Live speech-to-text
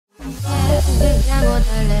odbiegło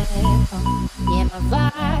daleko. Nie ma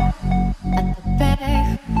wad, a to pech.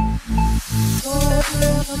 Tu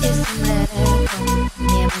jest mleko.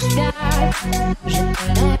 Nie ma świat, że to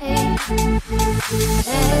lej.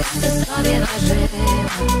 Lecę sobie marzyłam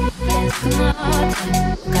tęsknotę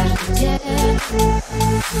każdy dzień.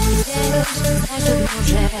 Gdzieś znajdziesz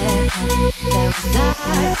może te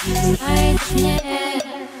łzaki, znajdziesz mnie.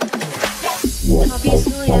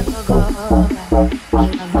 Opisuję pogodę,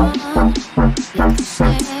 miła woń, jak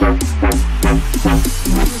śnieg.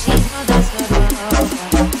 Musi woda słodowa,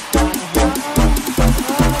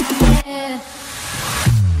 nie.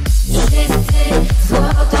 Wszyscy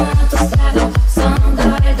złotą autostradą są do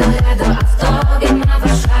Eldorado, a w tobie ma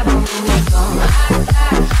Warszawą ulicą. A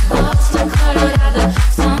tak, Boston, Colorado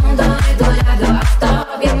są do Eldorado, a w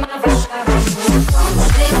tobie ma Warszawą ulicą.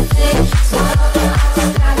 Wszyscy złotą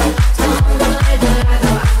autostradą są do Eldorado,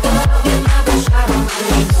 a w tobie ma Warszawą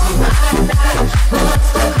ulicą. A tak,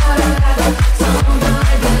 Boston, Colorado są do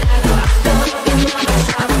Eldorado, a w tobie ma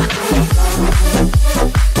Warszawą ulicą.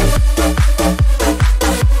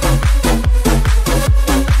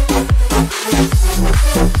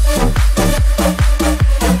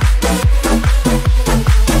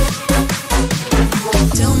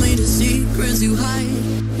 Tell me the secrets you hide.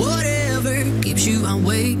 Whatever keeps you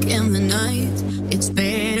awake in the night. It's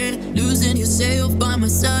better losing yourself by my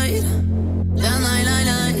side. La la la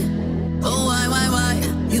la. Oh why?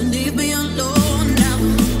 You leave me alone now.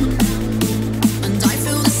 And I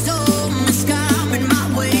feel the storm is coming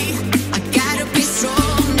my way. I gotta be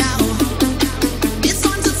strong now. It's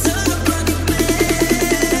time to turn up on your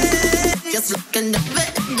bed. Just looking up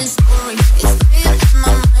at this story. It's clear in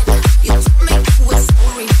my mind. You told me you were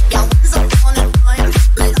sorry. Yeah, once upon a time,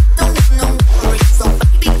 but I don't want no worry. So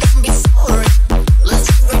baby, don't be sorry. Let's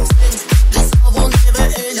pretend this love will never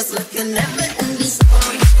end. Just looking up at this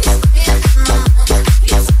story. It's clear in my mind.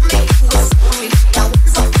 You told me you were sorry. Yeah,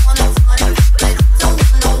 once upon a time, but I don't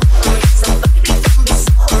want no worry. So baby, don't be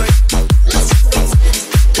sorry. Let's pretend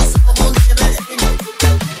this love will never end.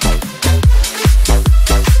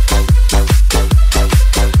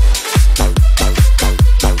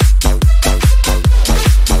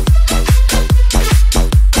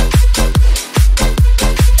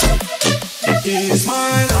 It's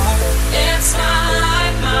my life. It's my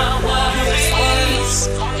life, my worries.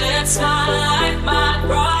 It's my life, my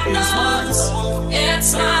problems.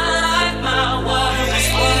 It's my life, my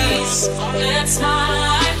worries. It's my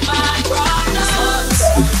life, my problems.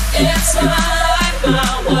 It's my life,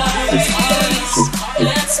 my worries.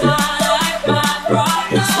 It's my life, my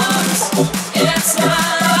problems. It's my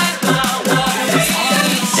life, my worries. It's my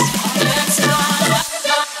life,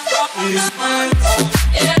 my problems.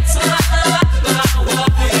 It's my life,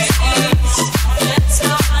 my worries. It's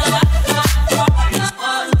my life, my problems.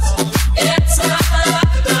 It's my life,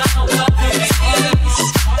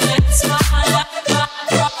 my worries. It's my life,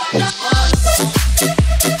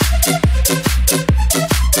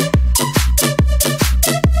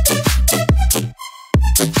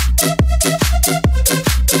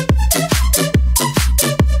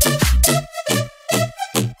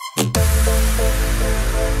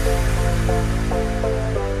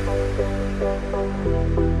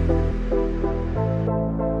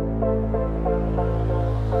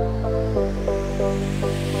 problems.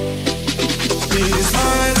 It's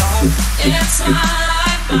my life. It's my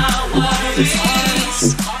life, my worries.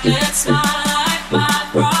 It's my life, my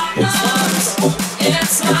problems.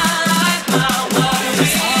 It's my life, my worries.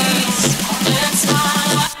 It's my life,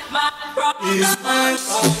 my It's problems. my life.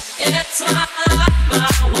 It's my life,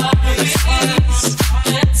 my worries.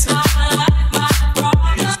 It's my life, my problems.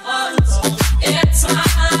 It's my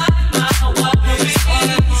life,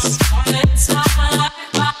 my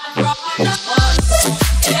worries. It's my life, my problems.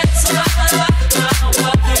 It's my life,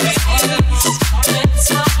 my worries. It's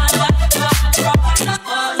my life, my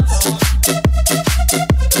problems.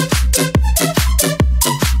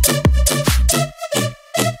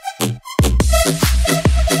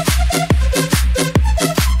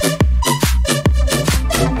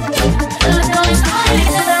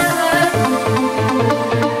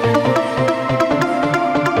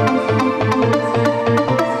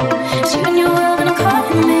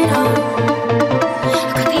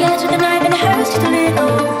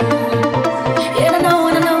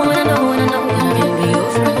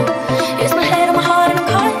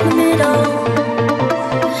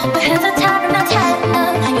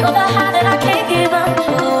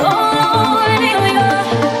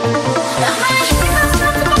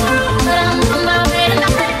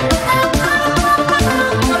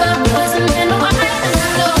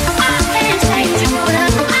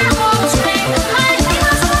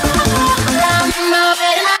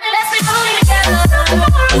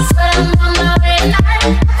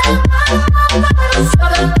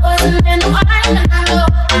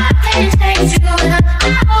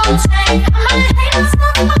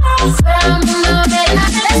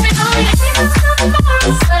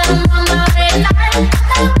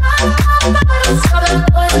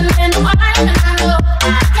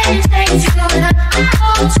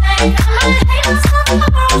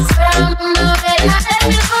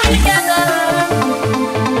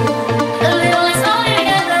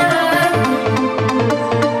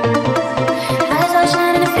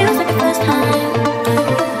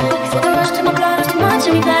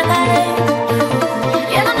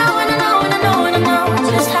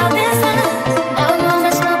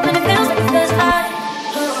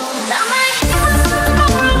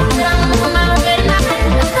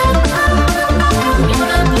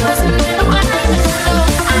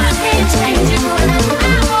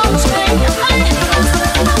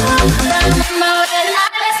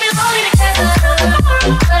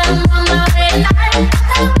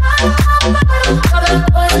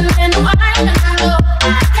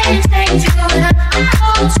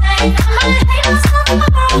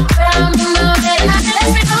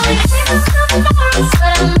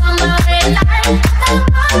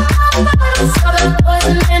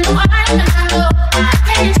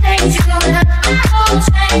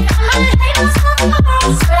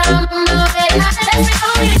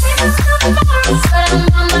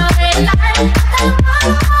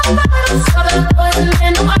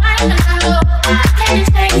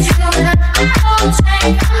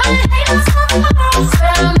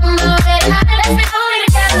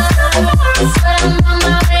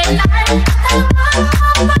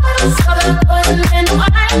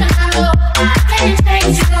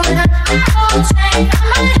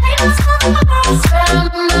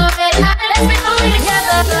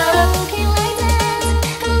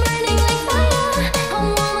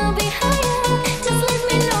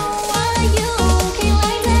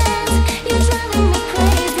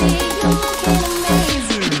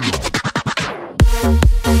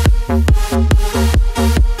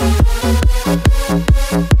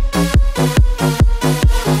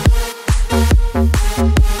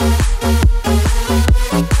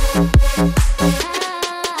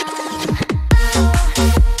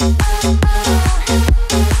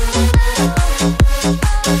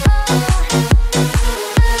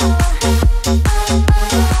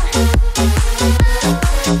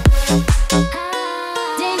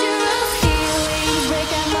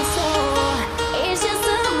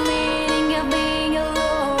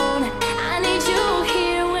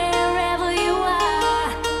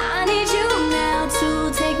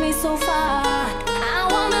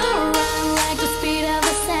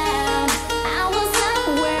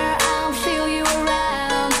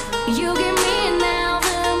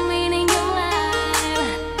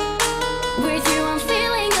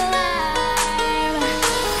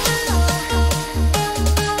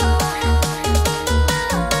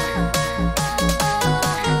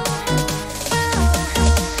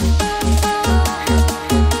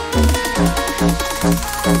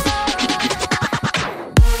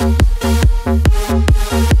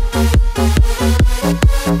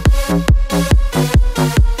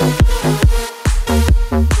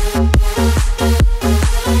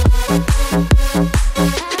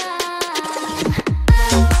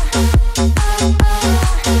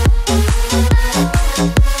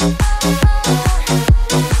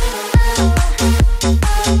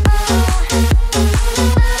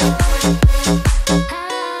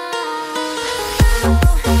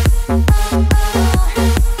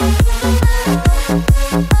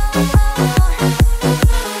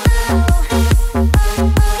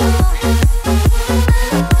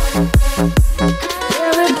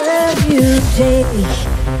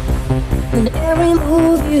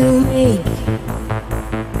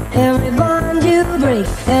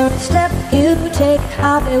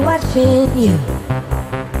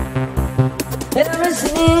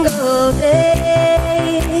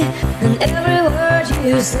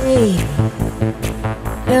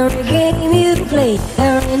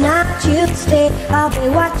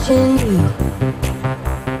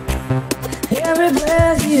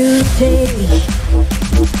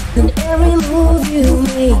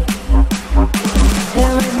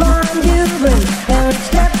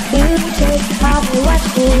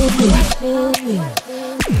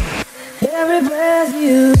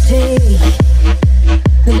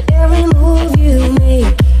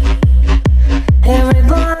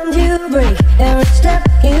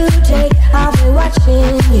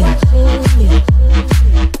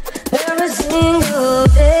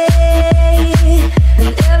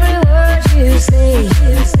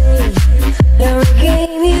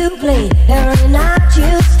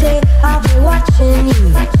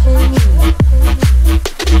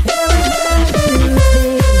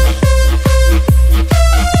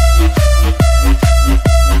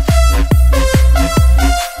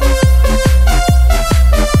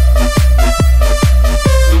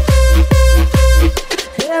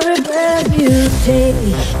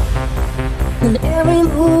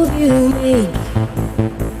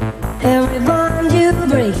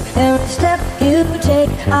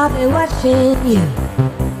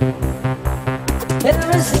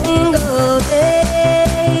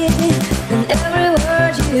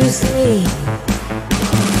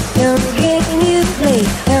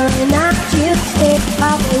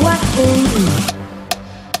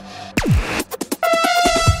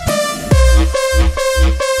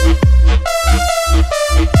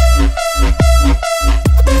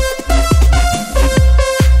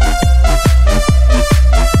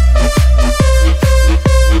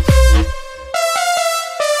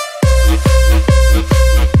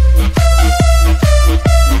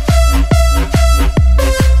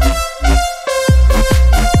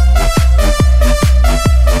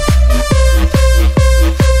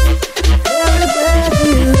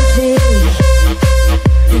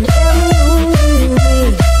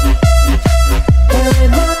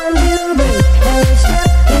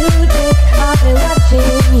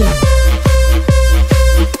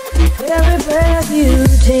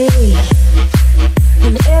 take,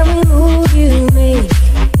 in every move you make,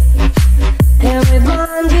 every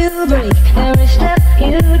bond you break, every step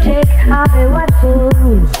you take, I'll be watching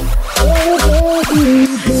you.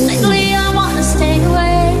 Lately I wanna stay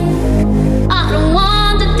away, I don't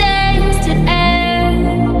want the days to end.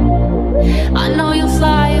 I know you'll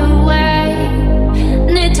fly away,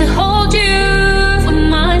 need to hold you for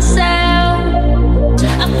myself.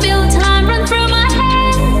 I feel time run through my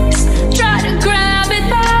hands, try to grab it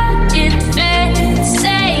back, it fades.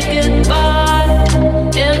 Say goodbye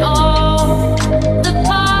in all the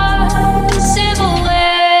possible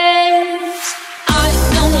ways. I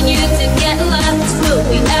don't want you to get left. Will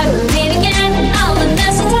we ever meet again? I'll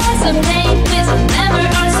anesthetize the pain. Please never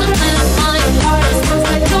are something of my heart is close.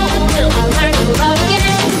 I don't will I learn to love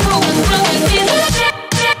again. Moving through it, feel it.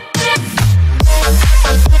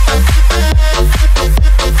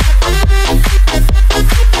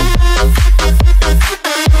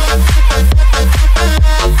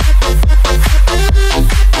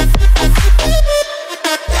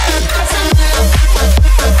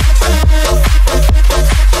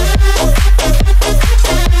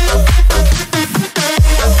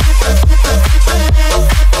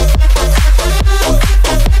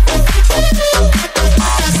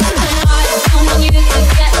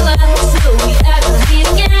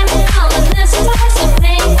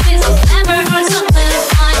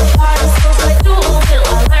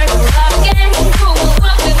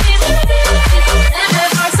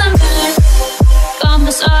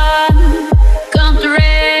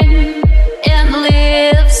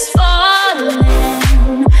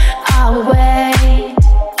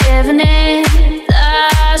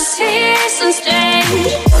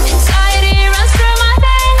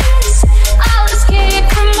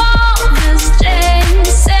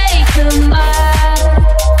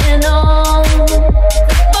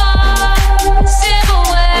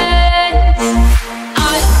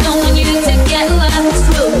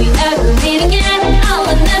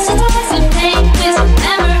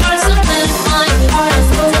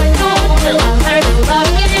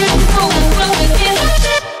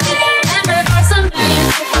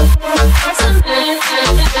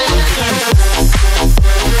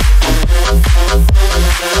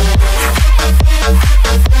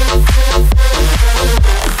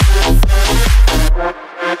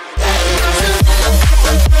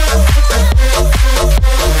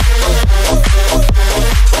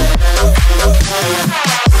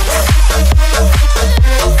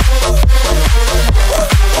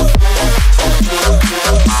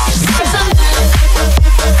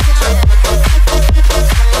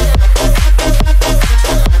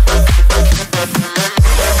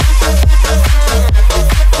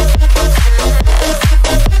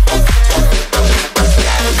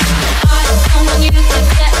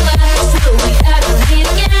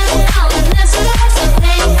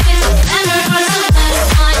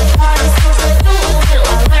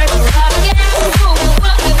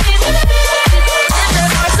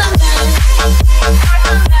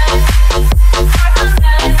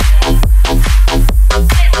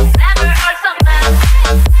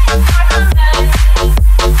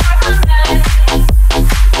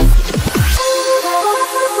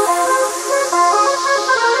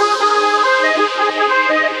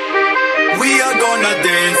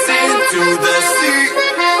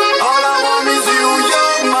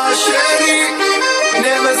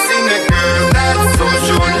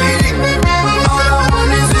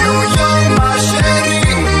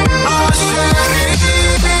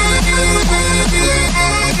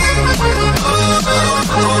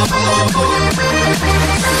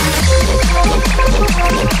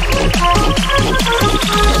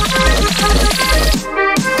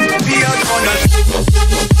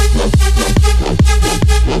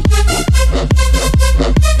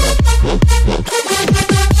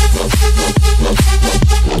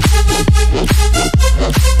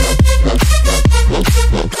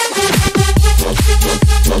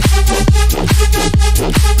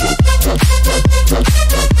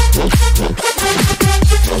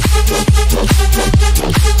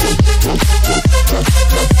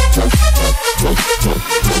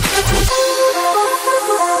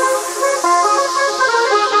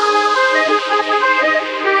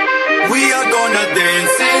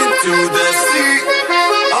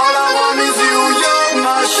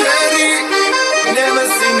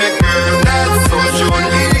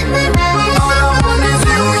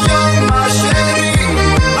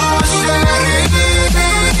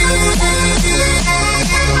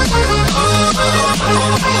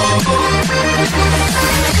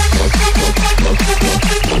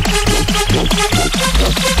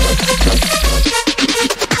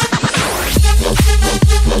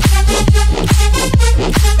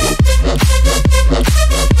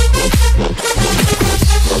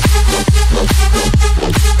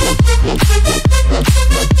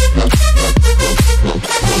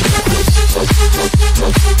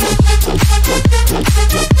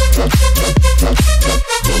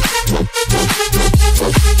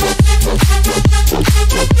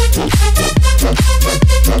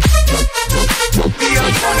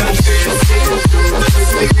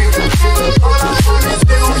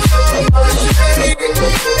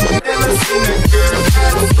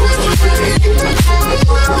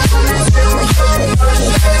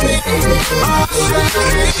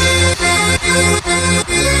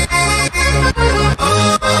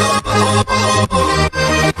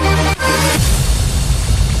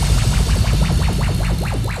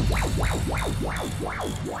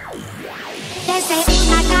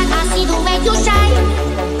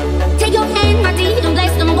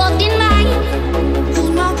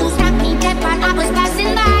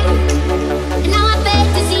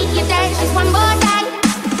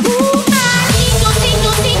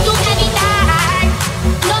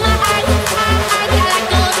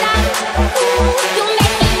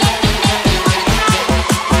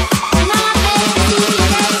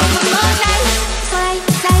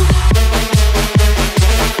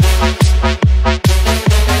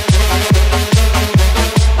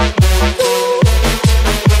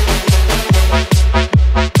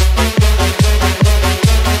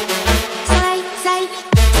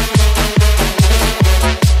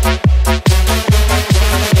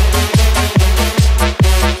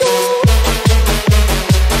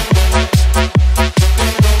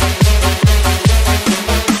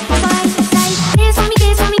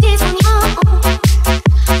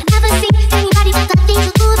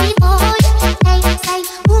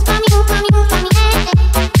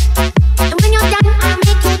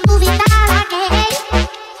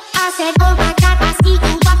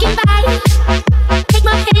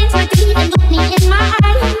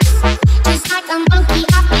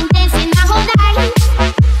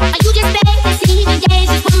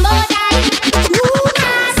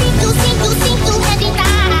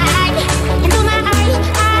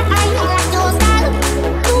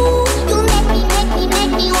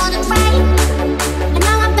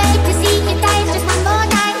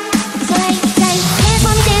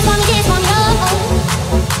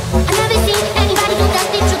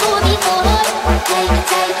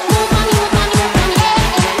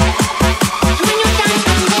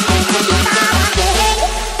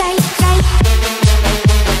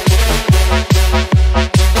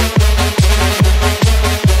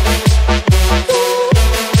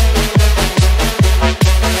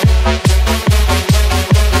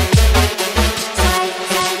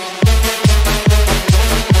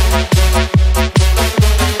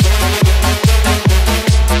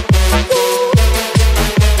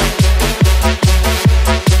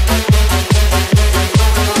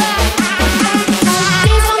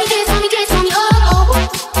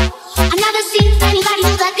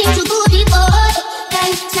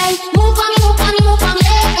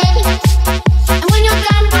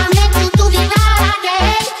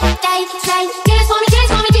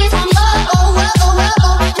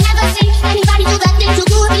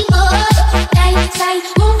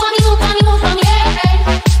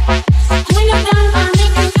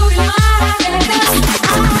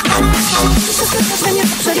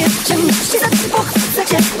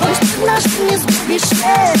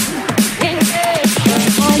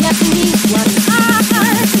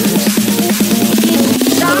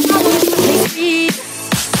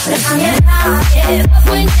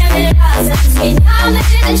 Płyniemy razem, zmieniamy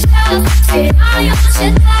ten świat, wspierają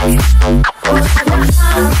się tak.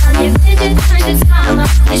 A nie będzie tańczyć sama,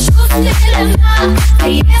 gdyż szósty tyle ma i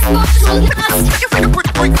jest pośród nas.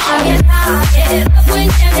 A nie daje,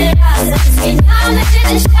 płyniemy razem, zmieniamy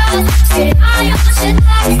ten świat, wspierają się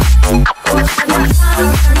tak.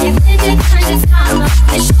 A nie będzie tańczyć sama,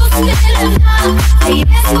 gdyż szósty tyle ma i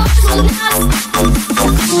jest pośród nas.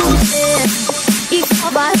 Ich w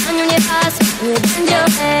obalaniu nie raz, nie będzie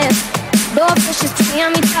OS, bo przecież sprzyja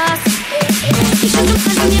mi czas. I wszędzie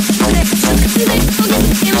każdy mnie pokorek, wszędzie wiem, że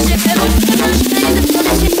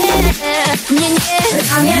nie,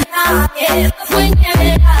 a nie daje, płyniemy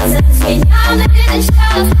razem, zmieniamy ten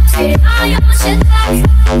świat, wspierają się tak.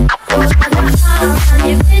 A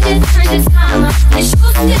nie będzie tańczyć sama, gdyż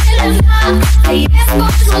szósty tyle ma i jest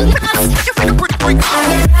pośród nas. A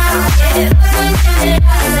nie daje, płyniemy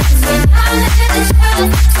razem, zmieniamy ten świat,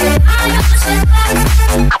 wspierają się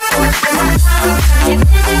tak. A nie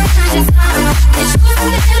będzie tańczyć sama, gdyż szósty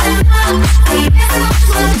tyle ma i jest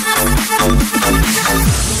pośród nas.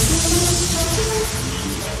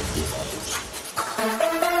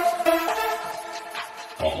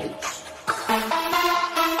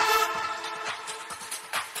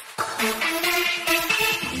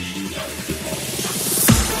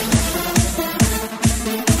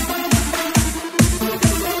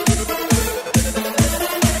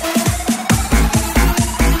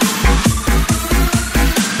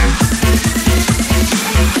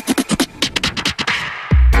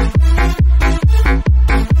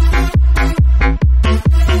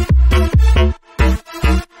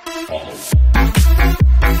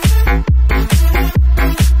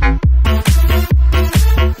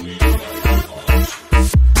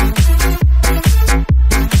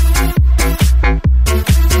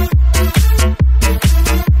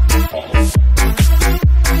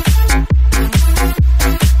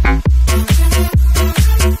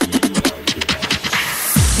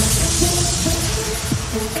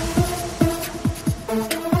 We'll be right back.